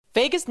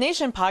Vegas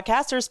Nation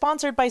podcasts are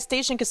sponsored by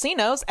Station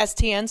Casinos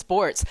STN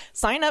Sports.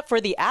 Sign up for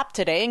the app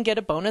today and get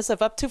a bonus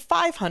of up to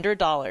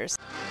 $500.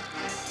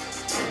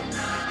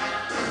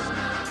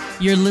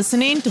 You're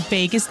listening to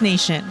Vegas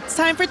Nation. It's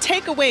time for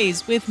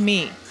takeaways with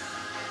me,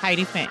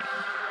 Heidi Fang.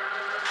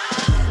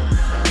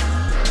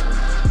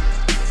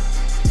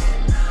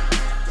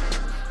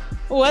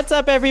 What's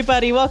up,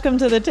 everybody? Welcome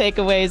to the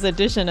Takeaways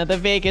edition of the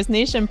Vegas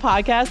Nation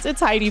podcast.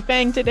 It's Heidi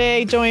Fang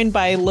today, joined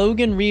by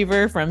Logan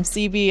Reaver from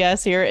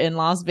CBS here in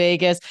Las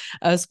Vegas,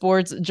 a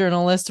sports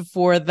journalist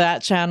for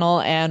that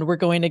channel. And we're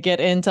going to get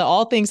into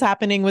all things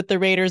happening with the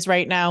Raiders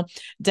right now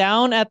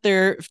down at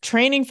their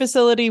training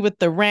facility with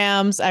the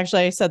Rams.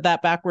 Actually, I said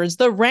that backwards.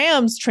 The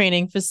Rams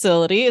training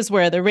facility is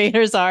where the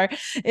Raiders are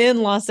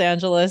in Los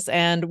Angeles.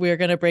 And we're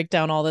going to break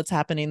down all that's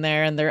happening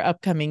there and their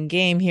upcoming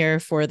game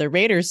here for the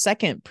Raiders'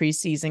 second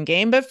preseason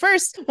game. But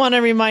first, want to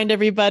remind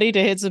everybody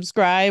to hit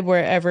subscribe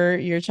wherever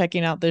you're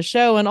checking out this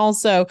show. And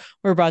also,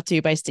 we're brought to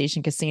you by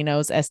Station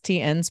Casinos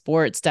STN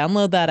Sports.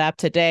 Download that app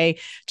today,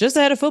 just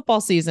ahead of football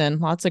season.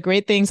 Lots of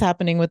great things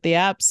happening with the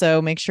app. So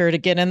make sure to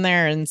get in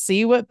there and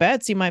see what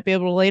bets you might be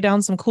able to lay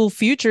down some cool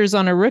futures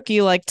on a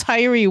rookie like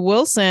Tyree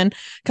Wilson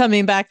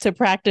coming back to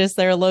practice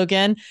there,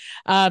 Logan.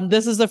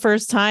 This is the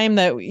first time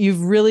that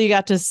you've really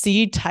got to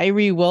see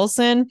Tyree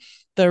Wilson,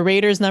 the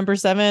Raiders number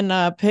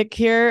 7 pick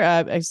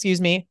here,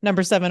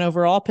 number 7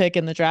 overall pick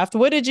in the draft.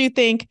 What did you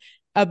think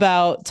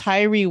about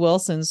Tyree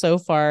Wilson so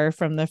far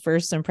from the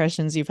first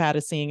impressions you've had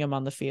of seeing him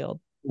on the field?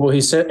 Well, he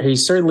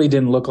certainly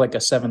didn't look like a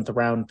 7th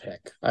round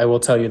pick. I will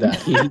tell you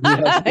that.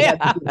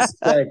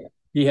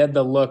 He had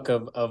the look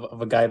of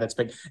a guy that's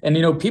big.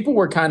 And, people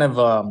were kind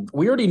of,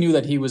 we already knew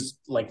that he was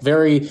like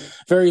very,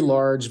 very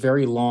large,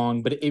 very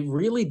long, but it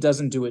really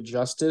doesn't do it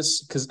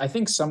justice because I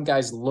think some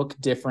guys look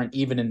different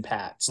even in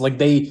pads. Like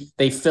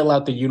they fill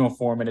out the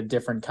uniform in a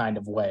different kind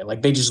of way.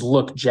 Like they just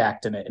look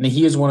jacked in it. And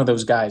he is one of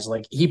those guys.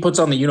 Like he puts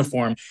on the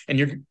uniform and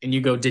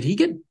you go, did he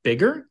get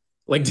bigger?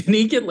 Like, didn't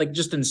he get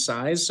just in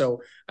size?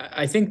 So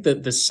I think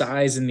that the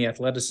size and the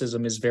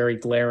athleticism is very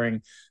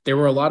glaring. There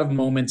were a lot of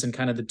moments in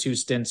kind of the 2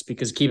 stints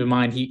because keep in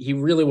mind, he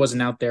really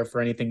wasn't out there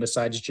for anything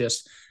besides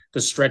just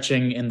the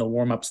stretching and the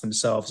warm-ups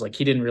themselves. Like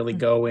he didn't really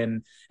go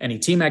in any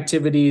team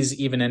activities,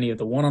 even any of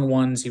the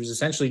one-on-ones. He was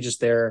essentially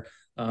just there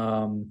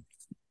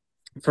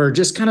for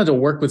just kind of to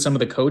work with some of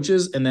the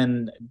coaches. And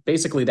then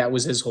basically that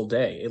was his whole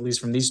day, at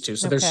least from these two.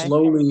 So they're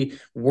slowly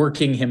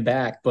working him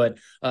back. But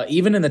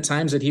even in the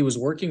times that he was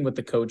working with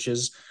the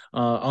coaches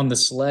on the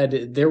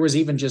sled, there was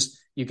even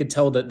just, you could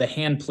tell that the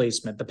hand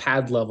placement, the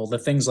pad level, the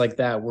things like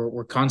that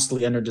were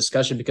constantly under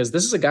discussion because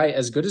this is a guy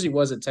as good as he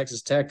was at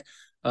Texas Tech.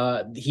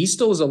 He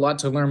still has a lot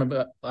to learn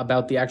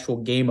about the actual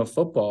game of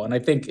football. And I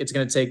think it's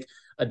going to take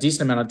a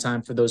decent amount of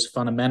time for those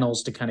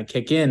fundamentals to kind of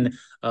kick in.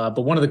 But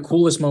one of the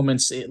coolest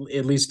moments,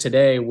 at least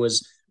today,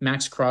 was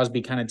Max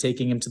Crosby kind of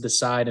taking him to the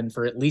side and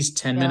for at least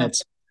 10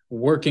 minutes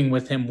working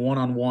with him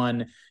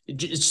one-on-one,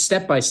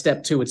 step by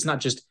step too. It's not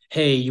just,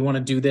 hey, you want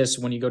to do this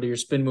when you go to your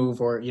spin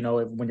move or,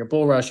 when you're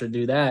bull rush or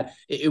do that.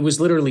 It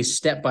was literally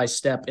step by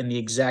step in the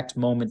exact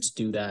moment to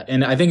do that.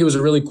 And I think it was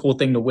a really cool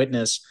thing to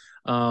witness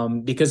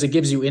because it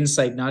gives you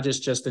insight, not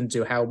just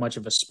into how much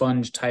of a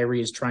sponge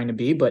Tyree is trying to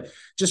be, but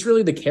just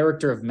really the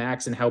character of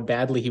Max and how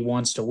badly he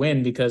wants to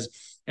win, because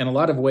in a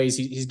lot of ways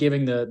he's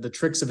giving the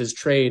tricks of his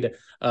trade,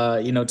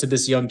 to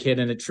this young kid.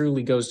 And it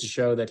truly goes to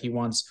show that he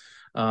wants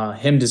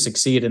him to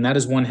succeed. And that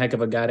is one heck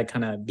of a guy to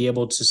kind of be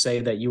able to say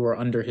that you are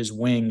under his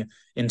wing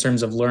in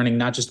terms of learning,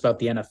 not just about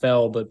the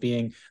NFL, but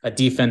being a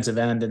defensive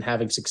end and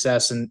having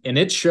success. And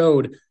it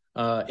showed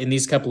in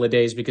these couple of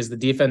days because the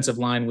defensive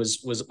line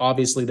was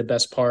obviously the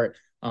best part,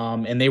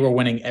 and they were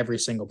winning every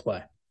single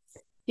play.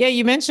 Yeah,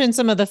 you mentioned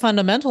some of the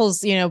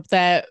fundamentals,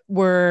 that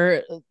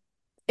were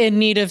in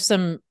need of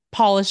some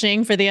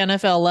polishing for the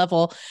NFL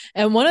level.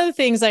 And one of the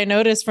things I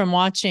noticed from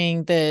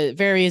watching the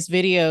various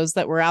videos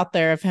that were out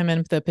there of him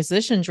in the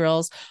position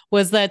drills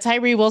was that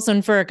Tyree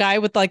Wilson, for a guy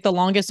with the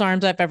longest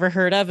arms I've ever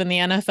heard of in the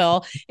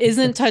NFL,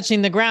 isn't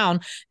touching the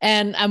ground.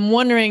 And I'm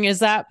wondering, is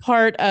that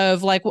part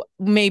of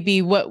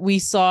maybe what we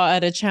saw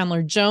at a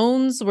Chandler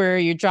Jones where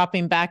you're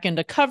dropping back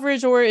into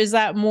coverage, or is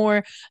that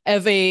more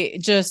of a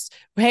just,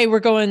 hey, we're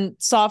going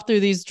soft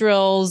through these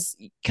drills,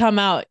 come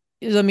out,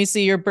 let me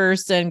see your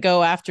burst and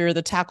go after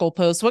the tackle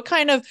post? What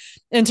kind of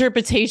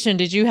interpretation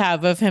did you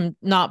have of him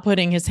not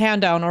putting his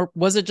hand down, or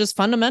was it just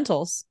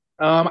fundamentals?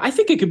 I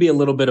think it could be a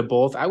little bit of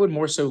both. I would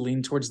more so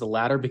lean towards the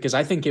latter because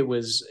I think it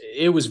was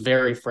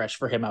very fresh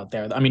for him out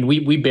there. I mean,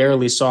 we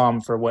barely saw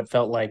him for what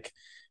felt like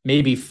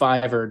maybe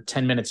 5 or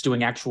 10 minutes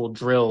doing actual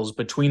drills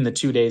between the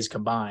 2 days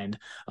combined.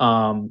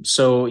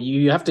 So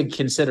you have to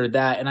consider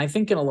that. And I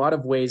think in a lot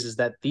of ways is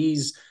that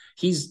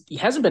he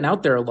hasn't been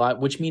out there a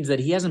lot, which means that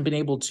he hasn't been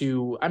able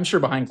to, I'm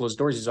sure behind closed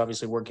doors, he's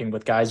obviously working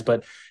with guys,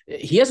 but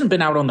he hasn't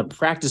been out on the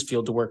practice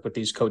field to work with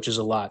these coaches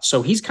a lot.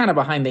 So he's kind of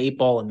behind the 8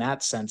 ball in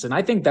that sense. And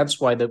I think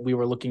that's why that we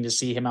were looking to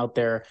see him out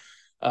there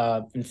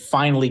and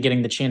finally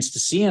getting the chance to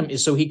see him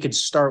is so he could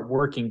start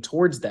working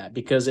towards that.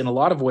 Because in a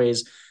lot of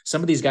ways,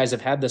 some of these guys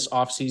have had this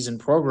offseason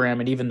program,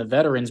 and even the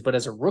veterans, but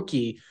as a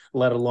rookie,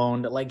 let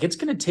alone, like, it's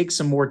going to take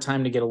some more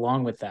time to get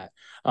along with that.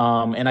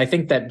 And I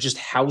think that just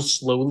how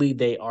slowly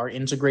they are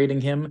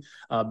integrating him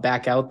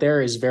back out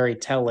there is very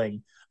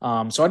telling.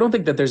 So I don't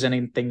think that there's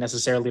anything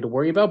necessarily to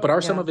worry about, but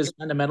are some of his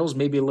fundamentals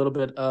maybe a little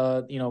bit,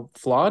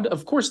 flawed?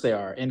 Of course they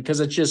are. And because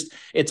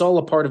it's all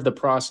a part of the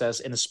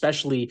process. And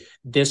especially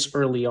this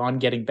early on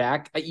getting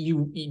back,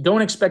 you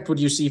don't expect what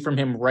you see from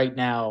him right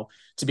now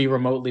to be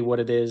remotely what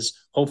it is.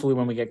 Hopefully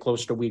when we get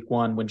closer to week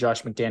one, when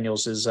Josh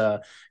McDaniels is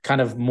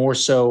kind of more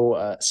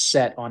so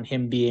set on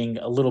him being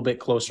a little bit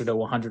closer to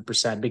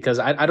 100%, because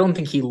I don't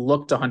think he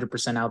looked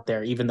 100% out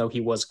there, even though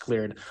he was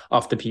cleared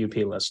off the PUP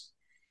list.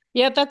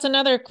 Yeah, that's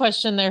another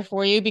question there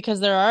for you, because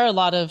there are a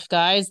lot of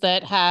guys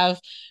that have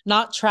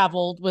not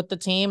traveled with the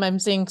team. I'm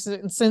seeing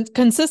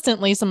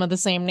consistently some of the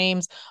same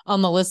names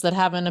on the list that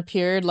haven't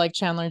appeared, like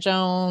Chandler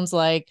Jones,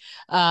 like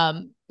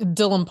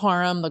Dylan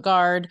Parham, the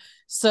guard.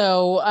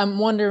 So I'm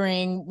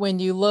wondering, when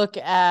you look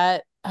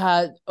at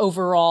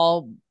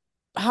overall,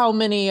 how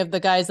many of the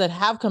guys that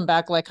have come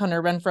back, like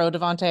Hunter Renfrow,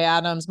 Devontae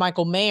Adams,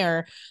 Michael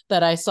Mayer,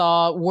 that I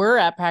saw were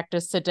at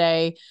practice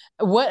today.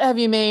 What have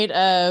you made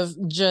of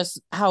just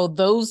how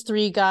those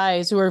three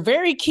guys, who are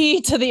very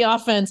key to the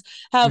offense,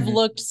 have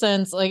looked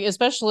since, like,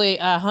 especially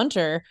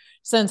Hunter,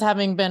 since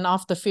having been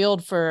off the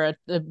field for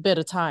a bit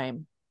of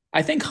time?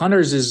 I think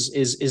Hunter's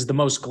is the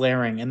most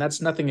glaring, and that's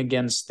nothing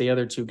against the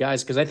other two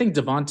guys, because I think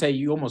Devontae,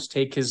 you almost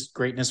take his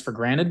greatness for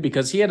granted,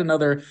 because he had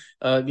another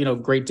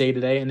great day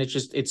today, and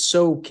it's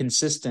so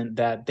consistent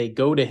that they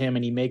go to him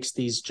and he makes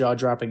these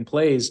jaw-dropping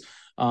plays.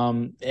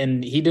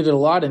 And he did it a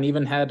lot, and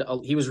even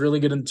he was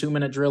really good in the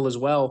 2-minute drill as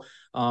well.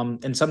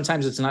 And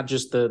sometimes it's not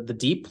just the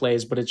deep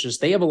plays, but it's just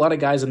they have a lot of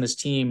guys on this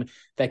team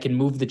that can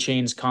move the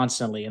chains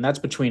constantly. And that's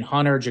between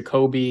Hunter,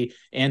 Jacoby,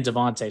 and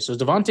Devontae. So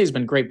Devontae's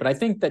been great, but I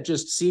think that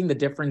just seeing the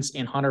difference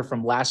in Hunter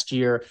from last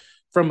year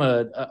from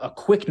a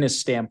quickness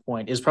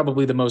standpoint is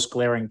probably the most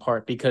glaring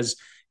part, because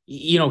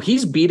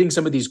he's beating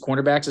some of these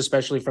cornerbacks,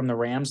 especially from the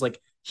Rams.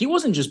 Like, he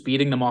wasn't just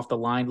beating them off the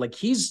line. Like,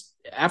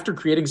 after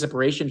creating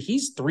separation,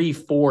 he's 3,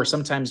 4,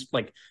 sometimes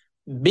like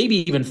maybe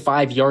even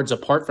 5 yards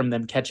apart from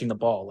them catching the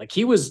ball. Like,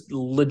 he was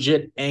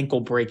legit ankle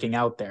breaking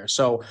out there.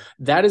 So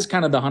that is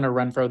kind of the Hunter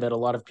Renfrow that a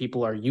lot of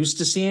people are used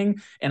to seeing.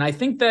 And I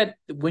think that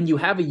when you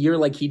have a year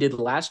like he did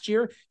last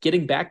year,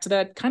 getting back to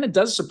that kind of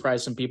does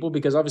surprise some people,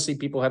 because obviously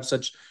people have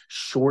such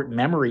short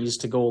memories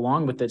to go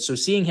along with it. So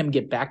seeing him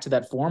get back to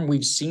that form,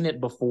 we've seen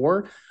it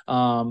before.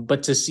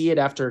 But to see it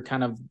after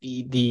kind of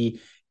the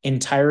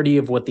entirety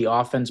of what the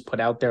offense put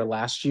out there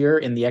last year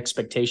and the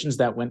expectations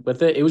that went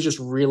with it, it was just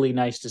really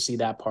nice to see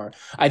that part.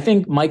 I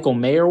think Michael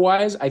Mayer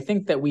wise, I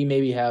think that we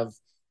maybe have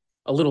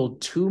a little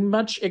too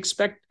much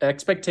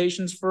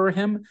expectations for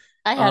him.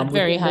 I had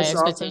very high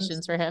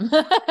expectations for him.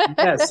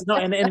 Yes, no,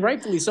 and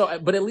rightfully so,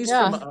 but at least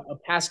from a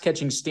pass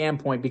catching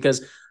standpoint,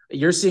 because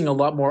you're seeing a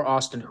lot more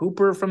Austin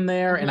Hooper from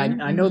there. And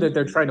I know that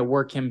they're trying to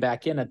work him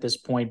back in at this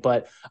point,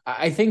 but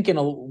I think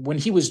when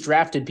he was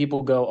drafted,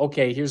 people go,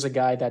 okay, here's a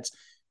guy that's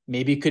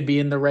maybe could be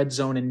in the red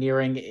zone and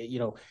nearing,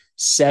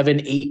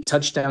 7, 8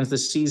 touchdowns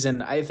this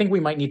season. I think we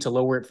might need to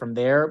lower it from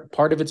there.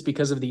 Part of it's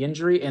because of the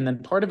injury, and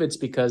then part of it's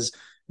because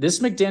this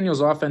McDaniels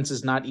offense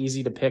is not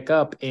easy to pick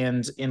up.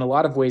 And in a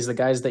lot of ways, the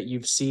guys that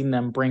you've seen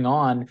them bring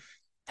on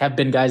have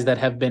been guys that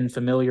have been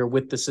familiar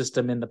with the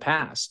system in the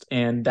past.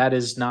 And that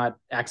is not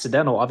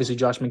accidental. Obviously,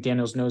 Josh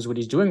McDaniels knows what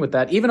he's doing with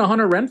that. Even a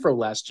Hunter Renfrow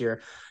last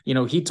year,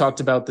 he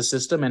talked about the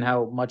system and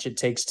how much it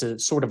takes to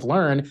sort of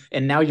learn.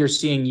 And now you're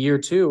seeing year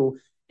 2,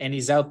 and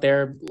he's out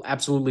there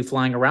absolutely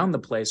flying around the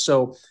place.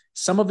 So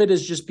some of it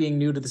is just being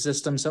new to the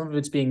system. Some of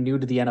it's being new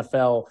to the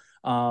NFL.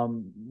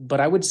 But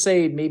I would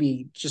say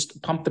maybe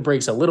just pump the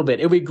brakes a little bit.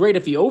 It would be great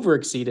if he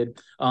overexceeded.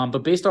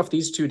 But based off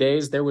these 2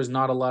 days, there was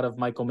not a lot of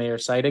Michael Mayer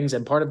sightings.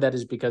 And part of that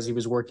is because he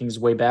was working his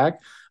way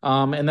back.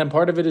 And then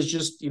part of it is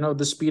just,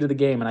 the speed of the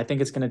game. And I think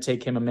it's going to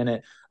take him a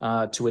minute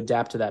to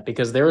adapt to that,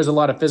 because there is a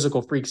lot of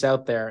physical freaks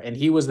out there. And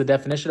he was the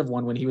definition of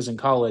one when he was in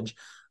college.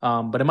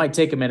 But it might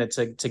take a minute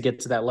to get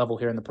to that level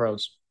here in the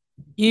pros.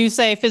 You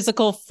say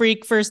physical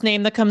freak, first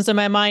name that comes to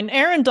my mind,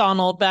 Aaron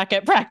Donald back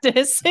at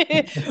practice.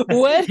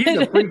 What? He's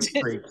a freak's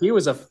freak. He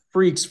was a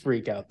freak's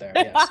freak out there.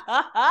 Yes.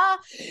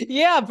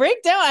 Yeah,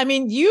 break down. I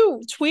mean,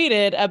 you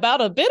tweeted about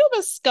a bit of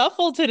a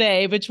scuffle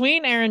today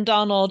between Aaron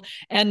Donald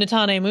and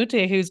Netane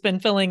Muti, who's been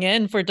filling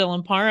in for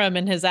Dylan Parham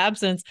in his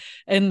absence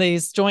in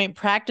these joint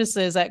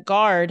practices at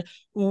guard.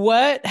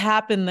 What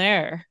happened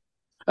there?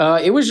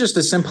 It was just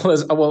as simple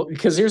as,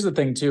 because here's the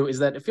thing too, is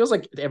that it feels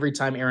like every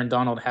time Aaron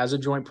Donald has a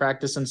joint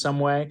practice in some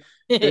way,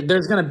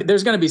 there's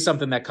gonna be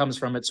something that comes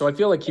from it. So I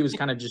feel like he was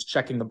kind of just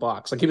checking the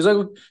box. Like he was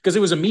like, because it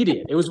was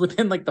immediate. It was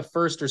within like the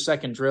first or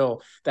second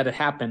drill that it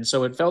happened.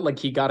 So it felt like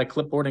he got a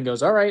clipboard and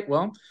goes, all right,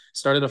 well,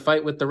 started a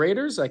fight with the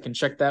Raiders. I can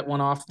check that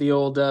one off the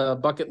old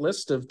bucket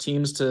list of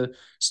teams to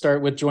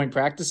start with joint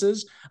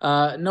practices.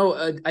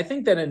 I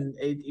think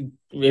that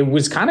it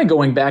was kind of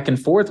going back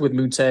and forth with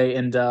Mute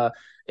and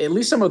at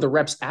least some of the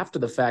reps after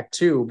the fact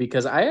too,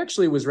 because I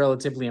actually was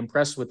relatively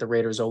impressed with the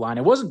Raiders O-line.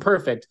 It wasn't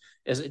perfect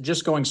as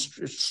just going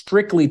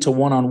strictly to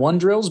one-on-one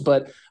drills,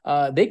 but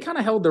they kind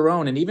of held their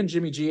own. And even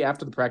Jimmy G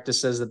after the practice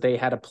says that they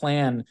had a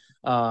plan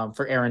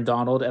for Aaron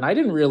Donald. And I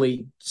didn't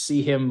really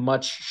see him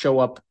much show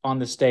up on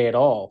this day at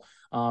all.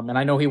 And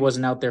I know he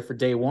wasn't out there for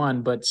day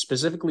one, but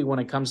specifically when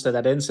it comes to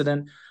that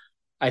incident,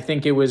 I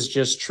think it was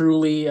just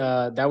truly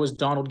that was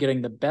Donald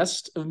getting the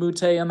best of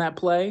Mute on that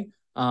play.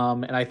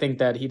 And I think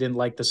that he didn't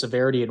like the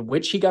severity in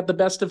which he got the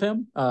best of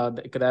him,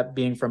 that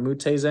being from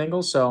Mute's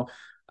angle. So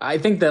I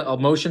think that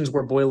emotions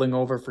were boiling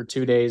over for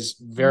 2 days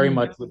very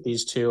much with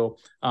these two.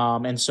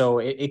 And so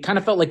it kind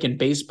of felt like in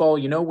baseball,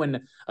 you know,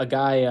 when a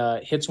guy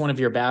hits one of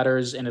your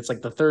batters and it's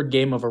like the third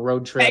game of a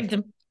road trip.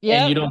 Yep.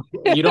 And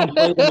you don't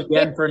play them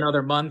again for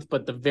another month,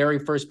 but the very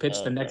first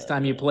pitch the next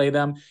time you play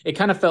them, it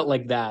kind of felt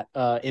like that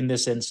in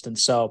this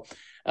instance. So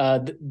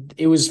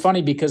it was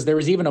funny because there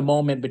was even a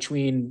moment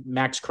between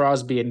Max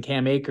Crosby and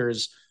Cam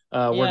Akers.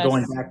 We're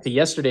going back to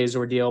yesterday's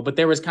ordeal, but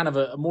there was kind of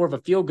a more of a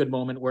feel-good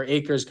moment where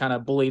Akers kind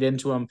of bullied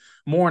into him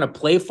more in a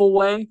playful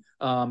way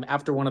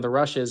after one of the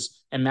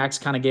rushes, and Max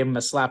kind of gave him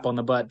a slap on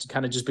the butt to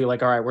kind of just be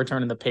like, all right, we're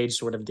turning the page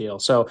sort of deal.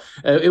 So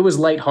it was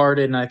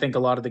lighthearted, and I think a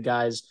lot of the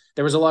guys,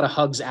 there was a lot of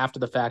hugs after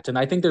the fact, and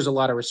I think there's a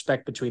lot of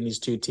respect between these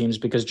two teams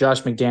because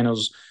Josh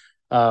McDaniels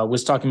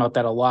was talking about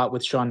that a lot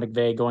with Sean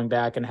McVay going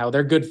back and how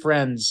they're good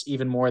friends,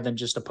 even more than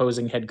just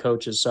opposing head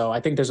coaches. So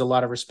I think there's a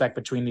lot of respect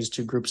between these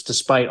two groups,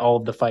 despite all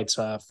of the fights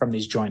from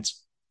these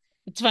joints.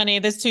 It's funny.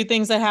 There's two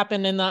things that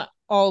happened in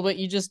all what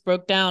you just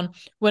broke down.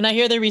 When I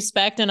hear the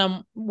respect and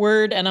I'm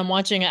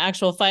watching an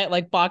actual fight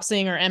like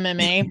boxing or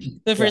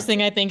MMA, the first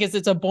thing I think is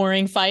it's a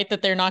boring fight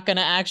that they're not going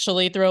to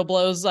actually throw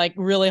blows like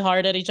really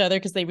hard at each other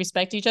because they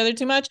respect each other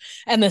too much.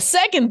 And the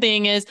second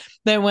thing is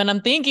that when I'm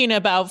thinking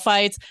about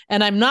fights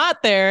and I'm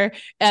not there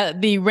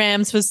at the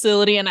Rams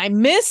facility and I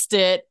missed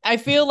it, I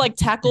feel like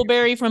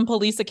Tackleberry from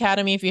Police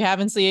Academy. If you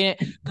haven't seen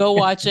it, go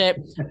watch it.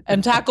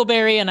 I'm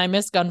Tackleberry and I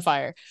missed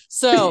gunfire.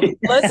 So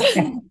let's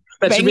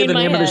that should be the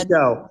name of the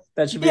show.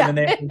 That should be the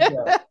name of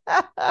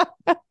the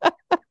show.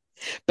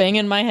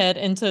 Banging my head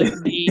into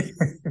the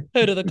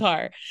hood of the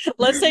car.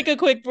 Let's take a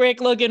quick break,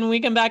 Logan. When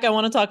we come back, I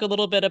want to talk a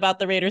little bit about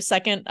the Raiders'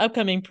 second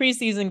upcoming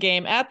preseason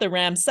game at the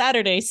Rams,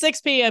 Saturday, 6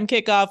 p.m.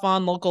 kickoff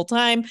on local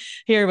time,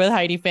 here with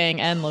Heidi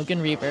Fang and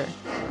Logan Reaver.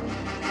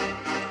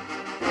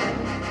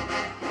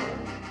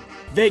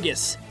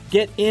 Vegas,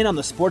 get in on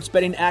the sports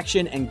betting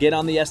action and get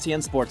on the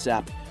STN Sports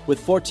app. With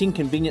 14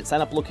 convenient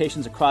sign-up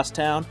locations across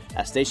town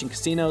at Station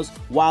Casinos,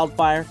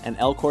 Wildfire, and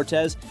El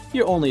Cortez,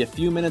 you're only a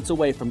few minutes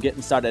away from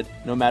getting started,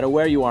 no matter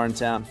where you are in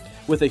town.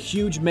 With a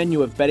huge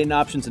menu of betting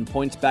options and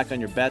points back on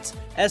your bets,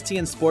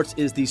 STN Sports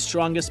is the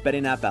strongest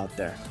betting app out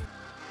there.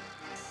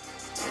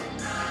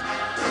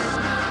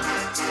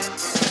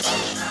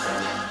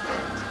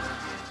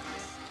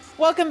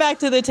 Welcome back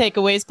to the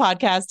Takeaways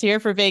podcast here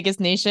for Vegas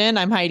Nation.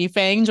 I'm Heidi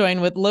Fang,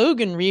 joined with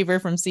Logan Reaver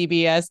from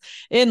CBS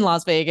in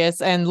Las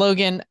Vegas. And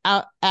Logan,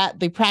 out at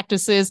the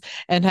practices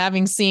and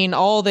having seen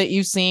all that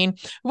you've seen,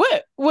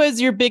 what was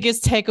your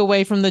biggest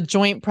takeaway from the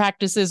joint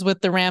practices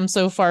with the Rams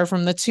so far,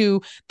 from the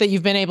two that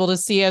you've been able to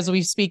see as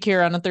we speak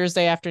here on a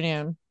Thursday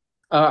afternoon?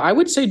 I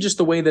would say just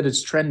the way that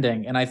it's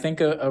trending. And I think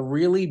a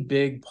really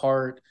big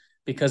part,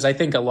 because I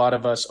think a lot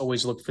of us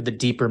always look for the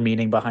deeper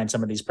meaning behind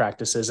some of these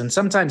practices. And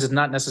sometimes it's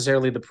not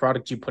necessarily the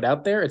product you put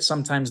out there. It's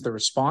sometimes the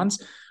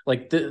response.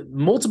 Like the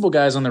multiple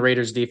guys on the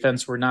Raiders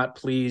defense were not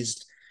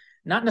pleased,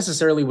 not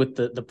necessarily with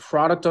the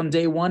product on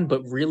day one,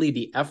 but really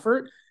the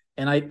effort.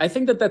 And I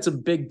think that that's a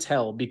big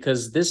tell,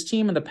 because this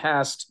team in the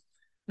past,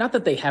 not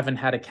that they haven't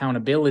had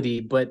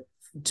accountability, but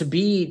to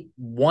be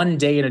one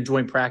day in a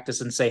joint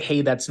practice and say,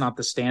 hey, that's not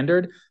the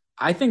standard,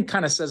 I think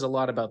kind of says a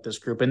lot about this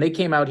group. And they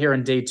came out here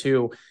on day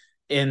two,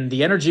 and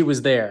the energy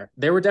was there.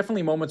 There were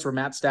definitely moments where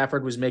Matt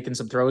Stafford was making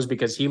some throws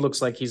because he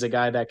looks like he's a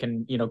guy that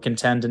can,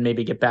 contend and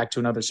maybe get back to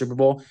another Super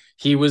Bowl.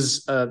 He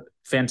was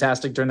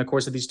fantastic during the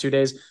course of these 2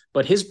 days,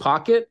 but his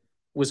pocket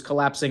was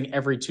collapsing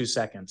every 2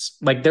 seconds.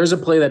 Like there's a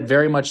play that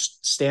very much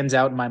stands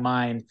out in my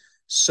mind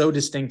so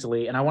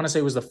distinctly. And I want to say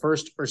it was the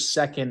first or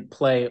second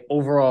play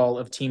overall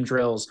of team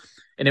drills.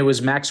 And it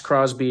was Max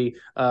Crosby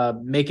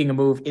making a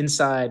move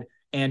inside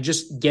and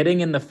just getting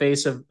in the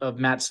face of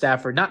Matt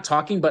Stafford, not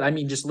talking, but I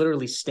mean, just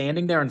literally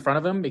standing there in front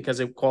of him because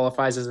it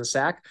qualifies as a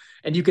sack.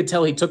 And you could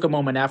tell he took a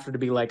moment after to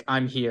be like,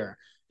 I'm here.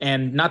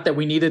 And not that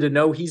we needed to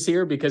know he's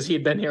here because he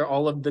had been here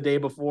all of the day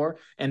before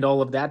and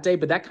all of that day,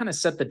 but that kind of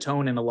set the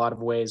tone in a lot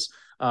of ways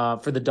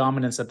for the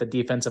dominance that the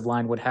defensive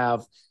line would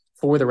have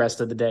for the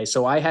rest of the day.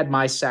 So I had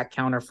my sack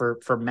counter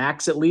for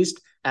Max at least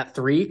at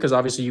 3, because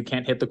obviously you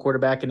can't hit the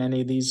quarterback in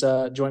any of these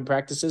joint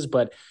practices,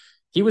 but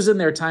he was in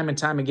there time and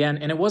time again.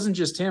 And it wasn't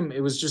just him.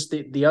 It was just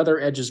the other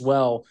edge as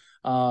well.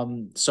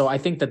 So I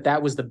think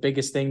that was the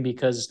biggest thing,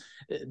 because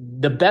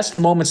the best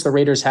moments the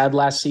Raiders had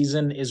last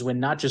season is when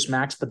not just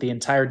Max, but the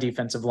entire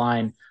defensive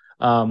line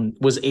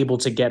was able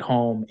to get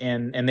home.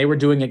 And they were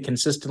doing it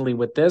consistently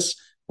with this.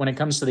 When it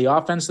comes to the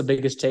offense, the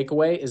biggest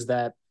takeaway is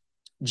that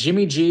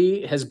Jimmy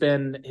G has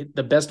been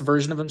the best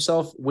version of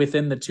himself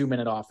within the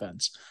 2-minute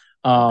offense.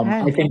 Okay.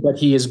 I think that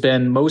he has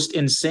been most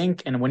in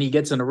sync, and when he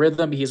gets in a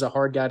rhythm, he's a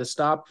hard guy to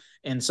stop.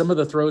 And some of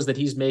the throws that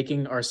he's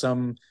making are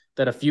some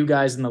that a few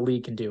guys in the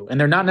league can do, and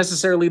they're not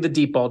necessarily the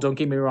deep ball. Don't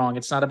get me wrong;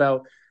 it's not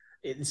about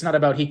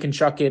he can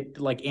chuck it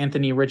like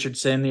Anthony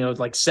Richardson,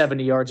 like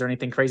 70 yards or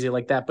anything crazy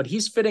like that. But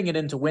he's fitting it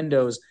into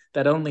windows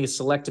that only a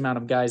select amount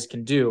of guys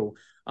can do.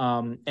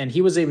 And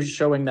he was able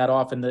showing that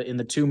off in the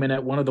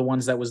 2-minute. One of the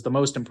ones that was the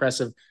most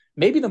impressive,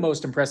 maybe the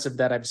most impressive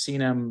that I've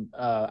seen him.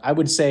 I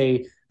would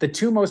say the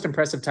two most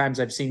impressive times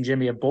I've seen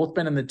Jimmy have both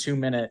been in the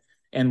 2-minute.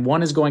 And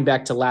one is going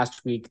back to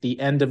last week, the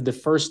end of the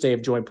first day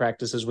of joint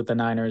practices with the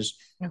Niners,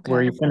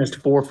 where he finished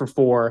 4 for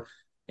 4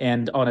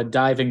 and on a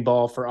diving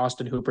ball for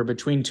Austin Hooper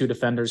between two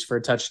defenders for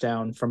a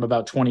touchdown from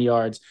about 20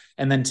 yards.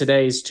 And then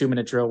today's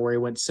 2-minute drill where he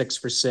went 6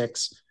 for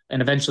 6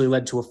 and eventually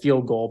led to a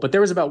field goal. But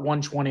there was about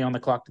 120 on the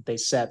clock that they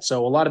set.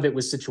 So a lot of it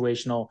was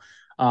situational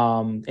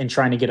and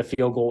trying to get a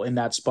field goal in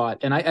that spot.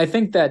 And I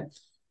think that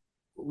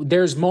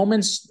there's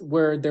moments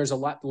where there's a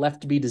lot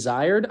left to be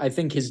desired. I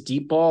think his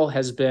deep ball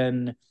has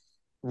been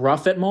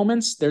rough at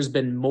moments. There's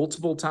been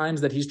multiple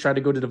times that he's tried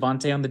to go to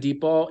Devontae on the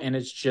deep ball, and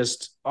it's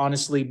just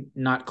honestly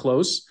not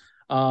close.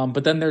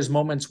 But then there's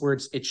moments where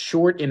it's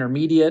short,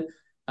 intermediate,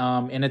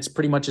 and it's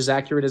pretty much as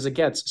accurate as it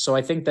gets. So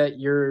I think that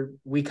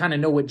we kind of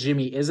know what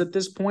Jimmy is at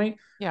this point.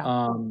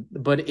 Yeah.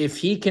 But if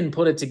he can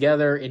put it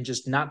together and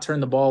just not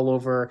turn the ball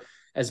over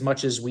as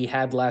much as we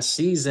had last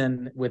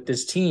season with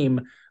this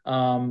team,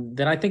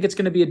 then I think it's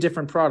going to be a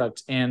different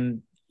product.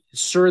 And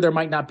sure, there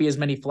might not be as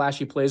many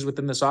flashy plays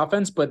within this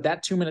offense, but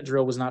that 2-minute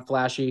drill was not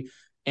flashy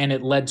and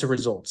it led to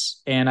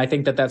results. And I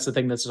think that that's the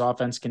thing that this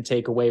offense can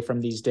take away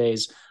from these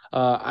days.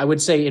 I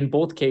would say in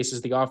both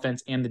cases, the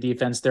offense and the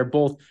defense, they're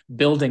both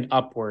building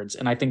upwards.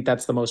 And I think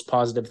that's the most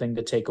positive thing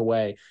to take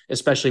away,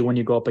 especially when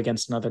you go up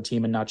against another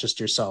team and not just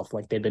yourself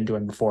like they've been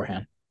doing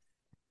beforehand.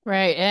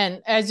 Right.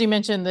 And as you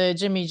mentioned, the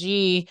Jimmy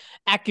G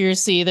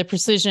accuracy, the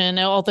precision,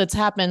 all that's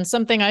happened,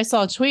 something I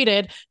saw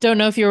tweeted, don't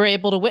know if you were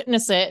able to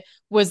witness it,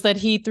 was that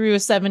he threw a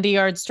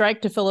 70-yard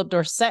strike to Philip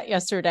Dorsett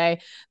yesterday.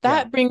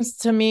 That brings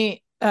to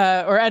me,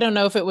 or I don't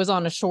know if it was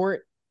on a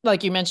short,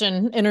 like you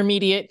mentioned,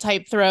 intermediate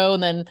type throw,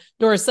 and then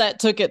Dorsett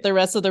took it the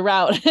rest of the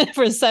route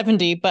for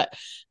 70. But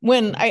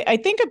when I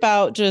think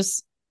about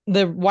just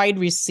the wide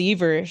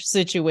receiver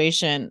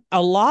situation,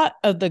 a lot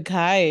of the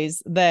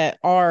guys that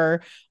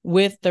are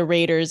with the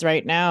Raiders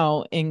right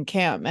now in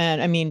camp, and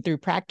I mean through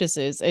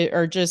practices,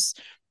 are just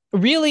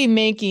really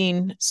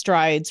making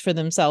strides for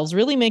themselves,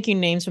 really making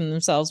names for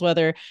themselves,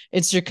 whether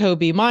it's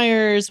Jacoby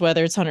Myers,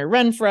 whether it's Hunter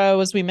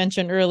Renfrow, as we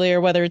mentioned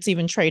earlier, whether it's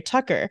even Trey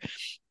Tucker.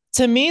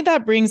 To me,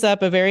 that brings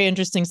up a very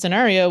interesting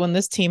scenario when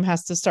this team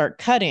has to start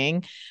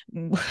cutting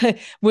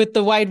with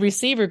the wide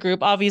receiver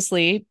group.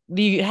 Obviously,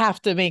 you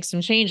have to make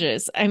some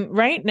changes. And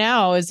right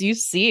now, as you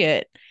see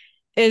it,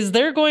 is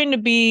there going to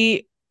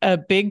be a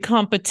big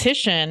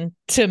competition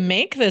to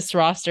make this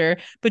roster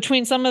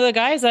between some of the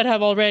guys that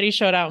have already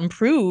showed out and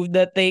proved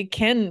that they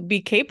can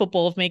be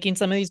capable of making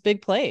some of these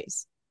big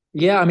plays?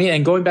 Yeah, I mean,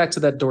 and going back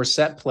to that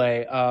Dorsett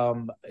play,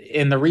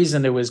 and the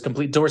reason it was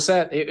complete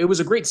Dorsett, it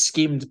was a great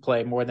schemed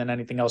play more than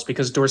anything else,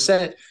 because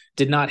Dorsett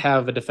did not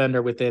have a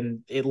defender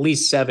within at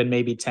least 7,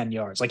 maybe 10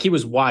 yards. Like, he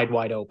was wide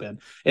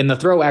open. And the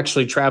throw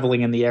actually traveling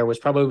in the air was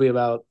probably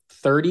about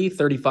 30,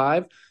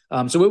 35.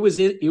 So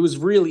it was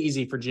really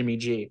easy for Jimmy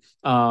G.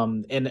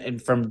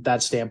 And from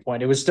that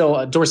standpoint, it was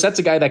still Dorsett's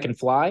a guy that can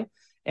fly.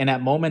 And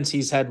at moments,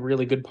 he's had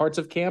really good parts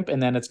of camp.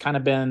 And then it's kind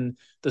of been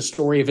the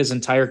story of his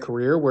entire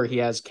career where he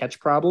has catch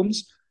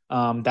problems.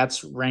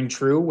 That's rang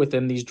true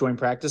within these joint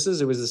practices.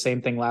 It was the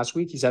same thing last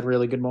week. He's had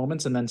really good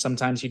moments. And then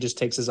sometimes he just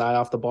takes his eye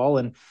off the ball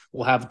and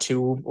will have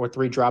 2 or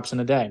 3 drops in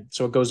a day.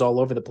 So it goes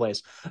all over the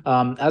place.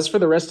 As for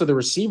the rest of the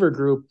receiver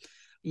group,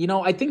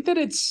 I think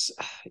that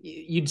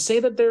you'd say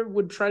that there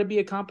would try to be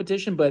a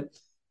competition, but,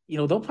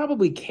 they'll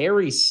probably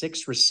carry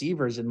 6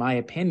 receivers, in my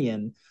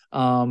opinion.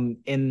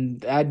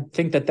 And I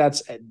think that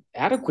that's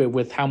adequate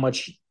with how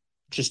much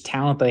just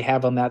talent they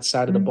have on that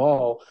side of the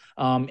ball.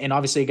 And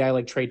obviously a guy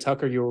like Trey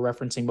Tucker, you were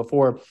referencing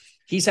before,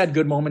 he's had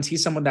good moments.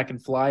 He's someone that can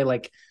fly,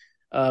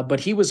 but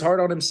he was hard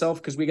on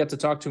himself because we got to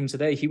talk to him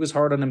today. He was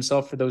hard on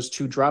himself for those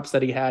 2 drops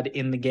that he had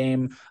in the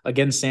game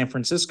against San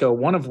Francisco,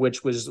 one of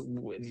which was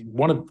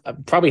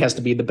probably has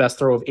to be the best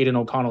throw of Aiden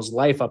O'Connell's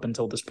life up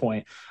until this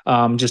point.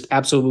 Just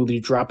absolutely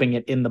dropping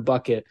it in the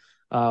bucket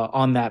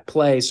on that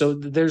play. So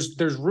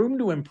there's room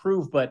to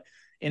improve, but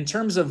in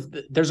terms of,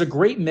 there's a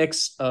great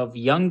mix of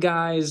young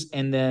guys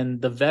and then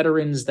the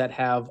veterans that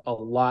have a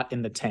lot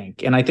in the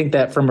tank. And I think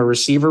that from a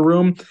receiver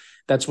room,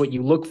 that's what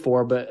you look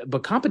for.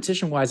 But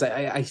competition wise,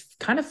 I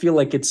kind of feel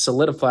like it's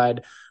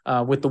solidified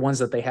with the ones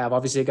that they have.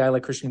 Obviously, a guy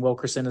like Christian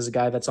Wilkerson is a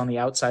guy that's on the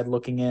outside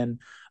looking in.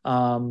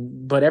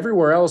 But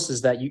everywhere else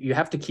is that you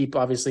have to keep,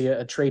 obviously,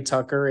 a Trey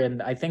Tucker.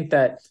 And I think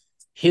that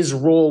his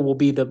role will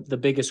be the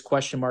biggest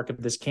question mark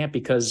of this camp,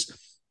 because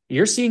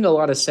you're seeing a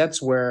lot of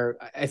sets where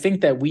I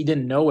think that we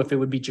didn't know if it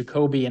would be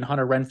Jacoby and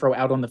Hunter Renfrow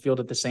out on the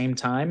field at the same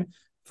time.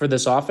 for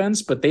this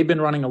offense, but they've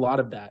been running a lot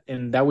of that.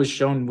 And that was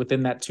shown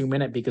within that 2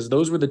 minute because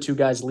those were the two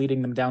guys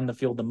leading them down the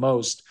field the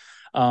most.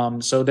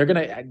 So they're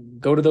going to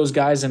go to those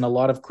guys in a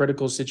lot of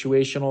critical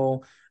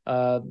situational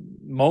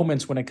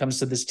moments when it comes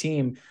to this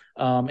team.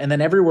 And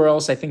then everywhere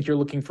else, I think you're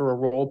looking for a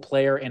role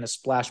player and a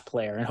splash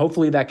player. And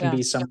hopefully that can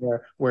be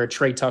somewhere where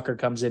Trey Tucker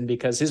comes in,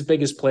 because his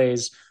biggest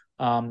plays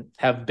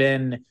have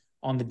been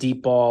on the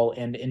deep ball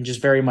and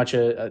just very much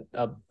a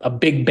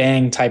big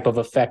bang type of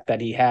effect that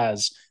he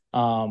has.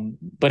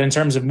 But in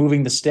terms of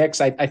moving the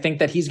sticks, I think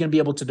that he's going to be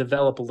able to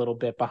develop a little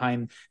bit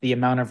behind the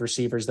amount of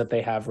receivers that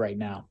they have right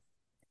now.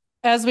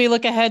 As we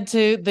look ahead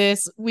to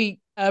this week,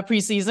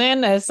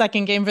 preseason, a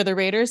second game for the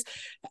Raiders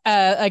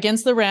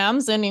against the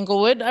Rams in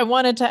Inglewood, I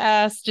wanted to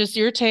ask just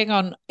your take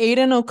on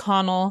Aidan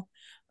O'Connell.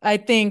 I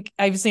think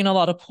I've seen a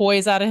lot of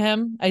poise out of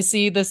him. I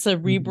see the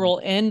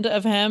cerebral end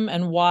of him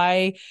and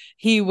why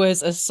he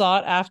was a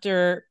sought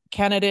after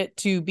candidate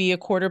to be a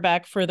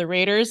quarterback for the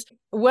Raiders.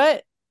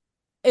 What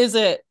is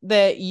it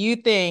that you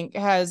think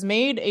has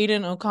made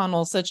Aidan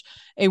O'Connell such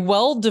a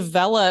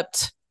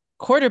well-developed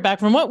quarterback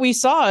from what we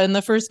saw in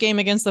the first game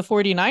against the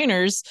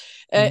 49ers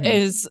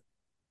is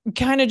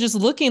kind of just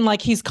looking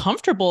like he's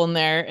comfortable in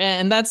there.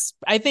 And that's,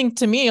 I think,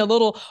 to me, a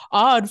little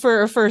odd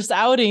for a first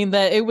outing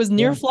that it was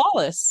near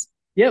flawless.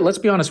 Yeah, let's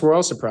be honest. We're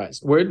all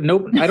surprised. I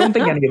don't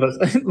think any of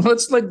us.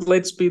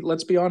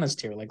 Let's be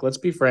honest here. Like, let's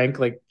be frank.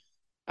 Like,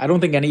 I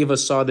don't think any of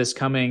us saw this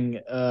coming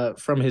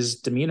from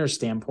his demeanor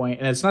standpoint.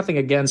 And it's nothing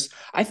against.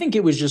 I think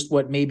it was just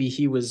what maybe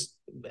he was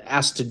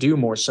asked to do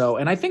more so.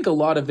 And I think a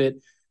lot of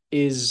it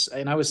is,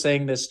 and I was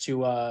saying this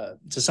to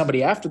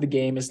somebody after the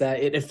game, is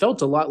that it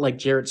felt a lot like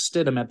Jarrett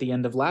Stidham at the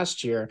end of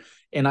last year.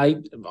 And I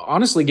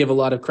honestly give a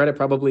lot of credit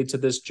probably to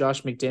this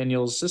Josh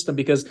McDaniels system,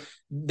 because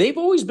they've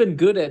always been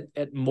good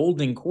at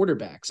molding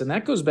quarterbacks. And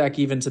that goes back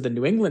even to the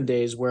New England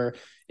days, where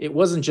it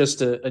wasn't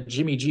just a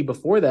Jimmy G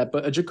before that,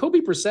 but a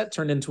Jacoby Brissett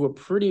turned into a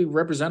pretty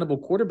representable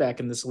quarterback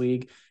in this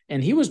league.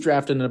 And he was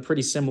drafted in a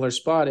pretty similar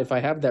spot, if I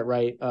have that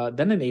right,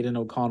 than an Aidan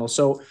O'Connell.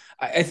 So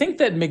I think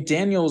that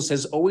McDaniels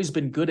has always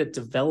been good at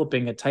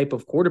developing a type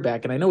of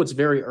quarterback. And I know it's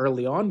very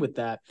early on with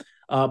that.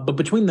 But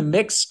between the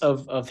mix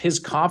of his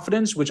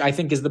confidence, which I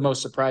think is the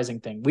most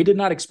surprising thing, we did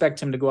not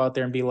expect him to go out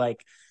there and be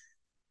like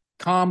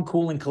calm,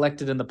 cool, and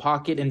collected in the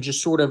pocket and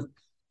just sort of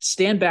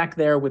stand back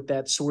there with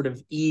that sort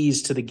of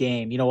ease to the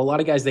game. You know, a lot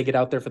of guys, they get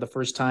out there for the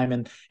first time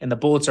and the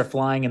bullets are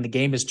flying and the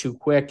game is too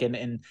quick.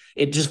 And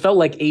it just felt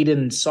like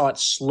Aidan saw it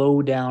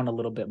slow down a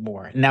little bit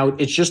more. Now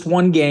it's just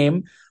one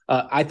game.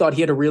 I thought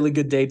he had a really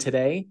good day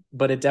today,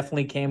 but it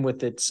definitely came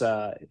with its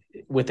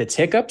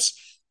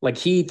hiccups. Like,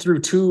 he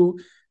threw two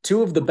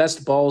of the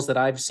best balls that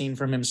I've seen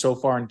from him so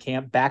far in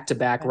camp, back to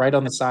back, right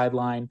on the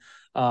sideline.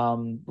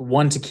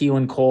 One to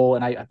Keelan Cole,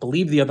 and I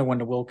believe the other one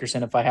to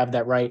Wilkerson, if I have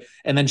that right.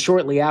 And then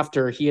shortly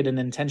after, he had an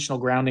intentional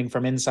grounding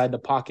from inside the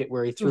pocket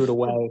where he threw it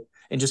away,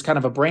 and just kind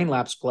of a brain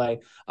lapse play.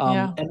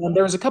 And then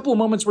there was a couple of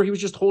moments where he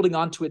was just holding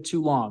on to it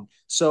too long.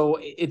 So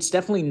it's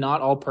definitely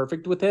not all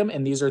perfect with him.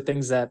 And these are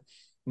things that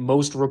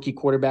most rookie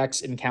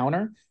quarterbacks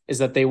encounter, is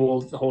that they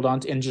will hold on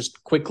to and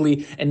just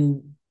quickly.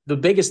 And the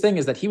biggest thing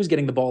is that he was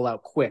getting the ball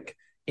out quick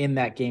in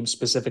that game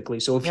specifically.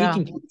 So if he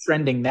can keep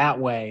trending that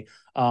way,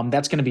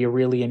 that's going to be a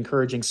really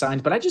encouraging sign.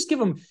 But I just give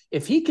him,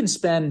 if he can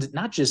spend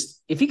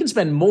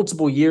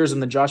multiple years in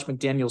the Josh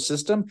McDaniels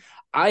system,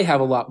 I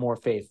have a lot more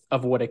faith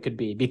of what it could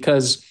be,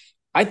 because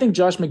I think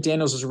Josh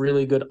McDaniels is a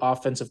really good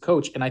offensive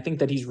coach. And I think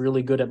that he's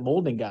really good at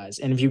molding guys.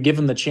 And if you give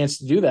him the chance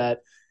to do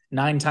that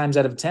 9 times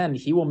out of 10,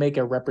 he will make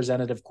a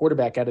representative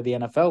quarterback out of the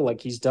NFL,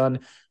 like he's done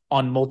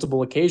on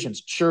multiple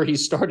occasions. Sure, he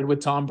started with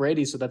Tom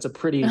Brady, so that's a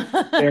pretty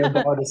fair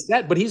bar to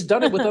set, but he's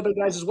done it with other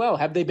guys as well.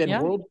 Have they been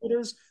world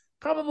beaters?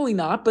 Probably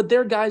not, but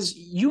they're guys,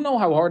 you know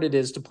how hard it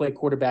is to play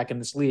quarterback in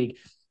this league.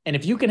 And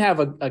if you can have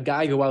a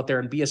guy go out there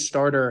and be a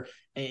starter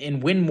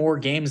and win more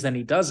games than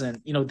he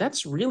doesn't, you know,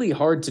 that's really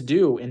hard to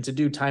do, and to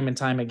do time and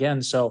time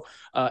again. So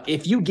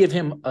if you give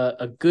him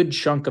a good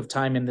chunk of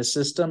time in this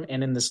system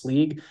and in this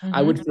league,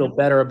 I would feel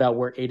better about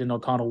where Aidan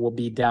O'Connell will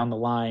be down the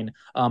line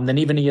than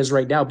even he is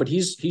right now. But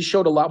he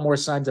showed a lot more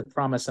signs of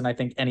promise than I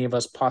think any of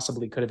us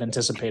possibly could have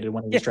anticipated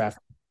when he was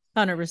drafted.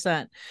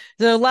 100%.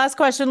 So last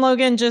question,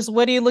 Logan, just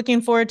what are you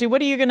looking forward to?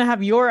 What are you going to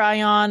have your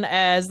eye on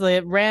as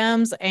the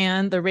Rams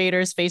and the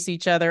Raiders face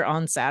each other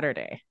on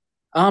Saturday?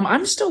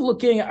 I'm still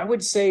looking, I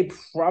would say,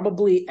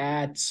 probably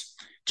at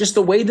just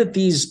the way that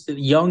these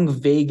young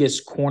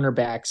Vegas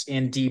cornerbacks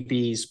and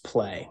DBs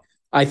play.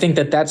 I think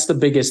that that's the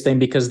biggest thing,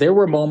 because there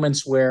were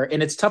moments where,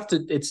 and it's tough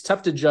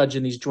to judge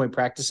in these joint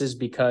practices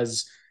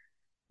because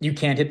you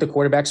can't hit the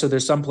quarterback. So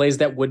there's some plays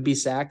that would be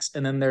sacks.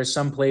 And then there's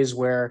some plays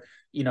where,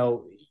 you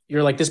know,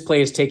 you're like, this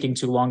play is taking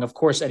too long. Of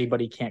course,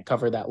 anybody can't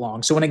cover that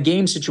long. So in a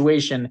game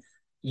situation,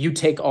 you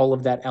take all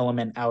of that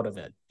element out of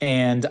it.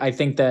 And I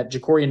think that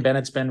Jacorian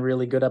Bennett's been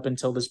really good up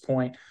until this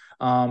point.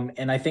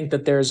 And I think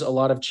that there's a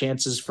lot of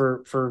chances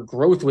for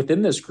growth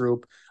within this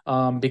group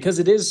because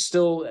it is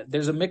still,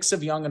 there's a mix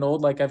of young and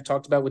old, like I've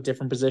talked about with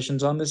different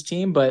positions on this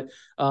team. But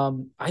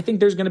I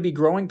think there's going to be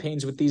growing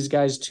pains with these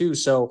guys too.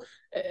 So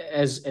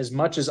as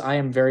much as I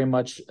am very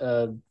much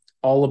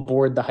all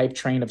aboard the hype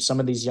train of some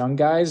of these young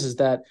guys, is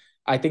that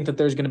I think that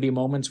there's going to be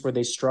moments where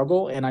they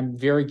struggle. And I'm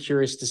very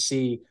curious to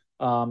see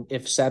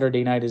if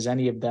Saturday night is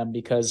any of them,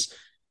 because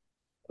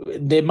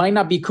they might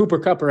not be Cooper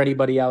Kupp or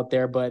anybody out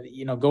there, but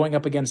going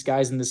up against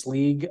guys in this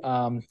league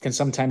can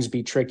sometimes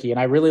be tricky. And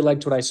I really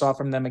liked what I saw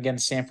from them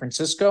against San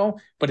Francisco,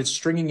 but it's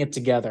stringing it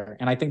together.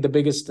 And I think the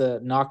biggest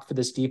knock for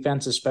this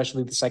defense,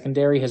 especially the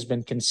secondary, has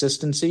been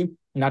consistency,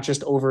 not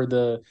just over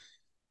the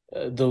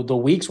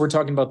weeks. We're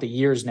talking about the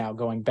years now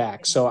going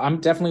back. So I'm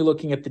definitely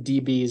looking at the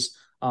DBs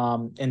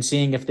and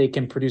seeing if they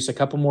can produce a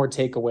couple more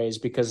takeaways,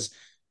 because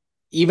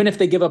even if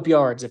they give up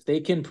yards, if they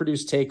can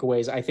produce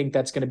takeaways, I think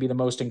that's going to be the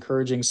most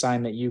encouraging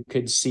sign that you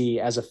could see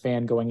as a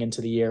fan going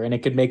into the year. And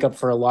it could make up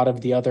for a lot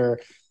of the other,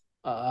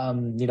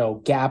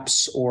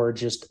 gaps or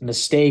just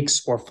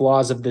mistakes or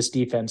flaws of this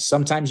defense.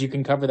 Sometimes you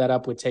can cover that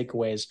up with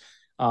takeaways.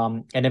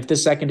 And if the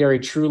secondary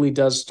truly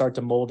does start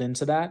to mold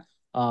into that,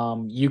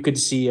 you could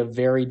see a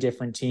very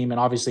different team and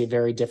obviously a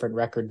very different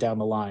record down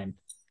the line.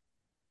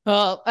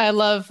 Well, I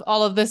love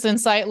all of this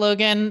insight,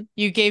 Logan.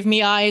 You gave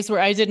me eyes where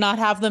I did not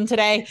have them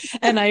today,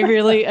 and I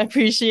really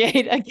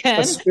appreciate, again,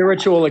 a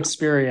spiritual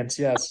experience.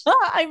 Yes.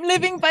 I'm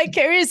living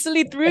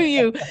vicariously through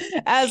you,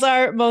 as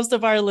are most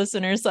of our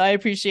listeners. So I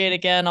appreciate,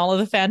 again, all of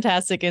the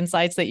fantastic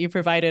insights that you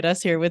provided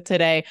us here with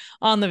today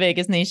on the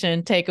Vegas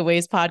Nation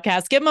Takeaways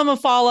podcast. Give him a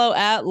follow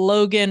at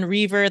Logan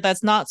Reaver.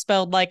 That's not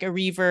spelled like a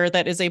reaver.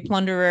 That is a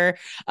plunderer.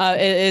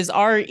 It is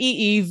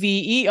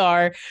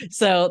Reever.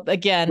 So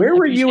again, where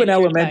were you in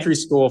elementary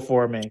school?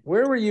 For me,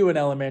 where were you in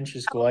elementary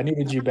school? I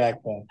needed you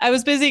back then. I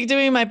was busy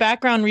doing my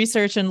background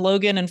research in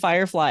Logan and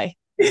Firefly,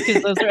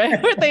 because those are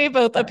where they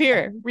both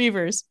appear,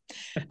 Reavers.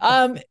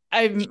 I'm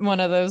one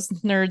of those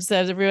nerds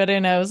that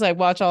everybody knows. I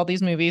watch all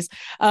these movies.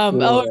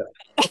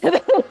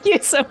 Thank you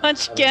so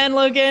much again,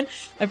 Logan.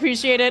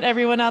 Appreciate it.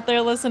 Everyone out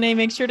there listening,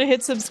 make sure to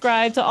hit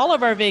subscribe to all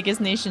of our Vegas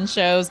Nation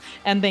shows,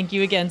 and thank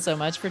you again so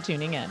much for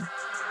tuning in.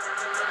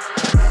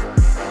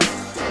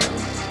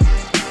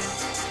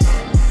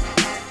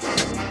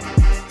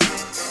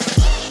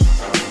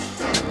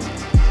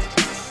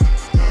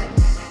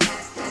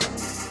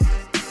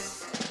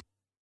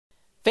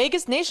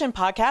 Vegas Nation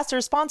podcasts are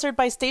sponsored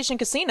by Station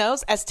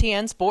Casinos,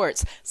 STN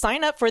Sports.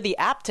 Sign up for the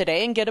app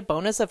today and get a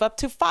bonus of up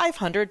to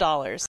 $500.